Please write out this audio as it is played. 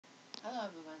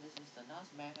everyone, this is the North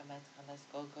American Math. Let's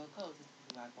go. This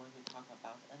we are going to talk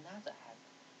about another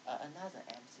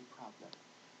MC problem.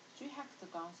 Three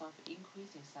hexagons of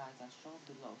increasing size are shown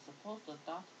below. Suppose the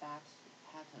dot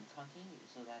pattern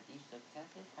continues so that each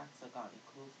successive hexagon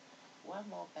includes one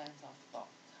more band of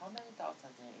dots. How many dots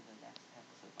are there in the next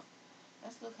hexagon?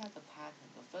 Let's look at the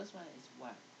pattern. The first one is 1.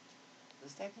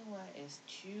 The second one is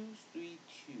 2, 3,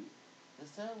 2. The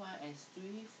third one is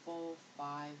 3, 4,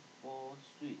 5, 4,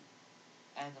 3.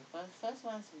 And the first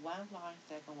one is 1 line,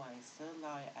 second one is 3rd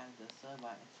line, and the third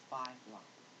one is 5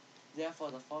 line.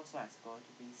 Therefore, the fourth one is going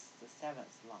to be the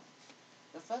 7th line.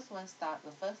 The first line starts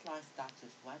with 1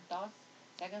 dot,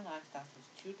 second line starts with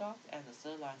 2 dots, and the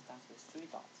third line starts with 3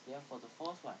 dots. Therefore, the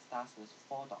fourth one starts with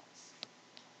 4 dots.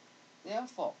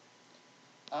 Therefore,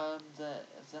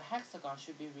 the hexagon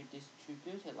should be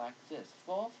redistributed like this: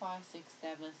 4, 5, 6,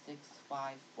 7, 6,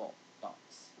 5, 4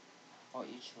 dots for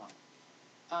each line.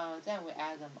 Then we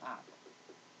add them up,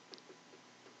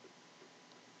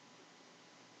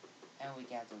 and we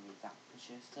get the result, which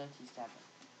is 37,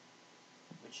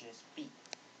 which is B.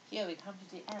 Here we come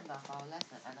to the end of our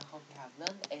lesson, and I hope you have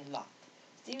learned a lot.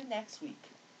 See you next week.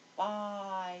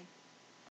 Bye!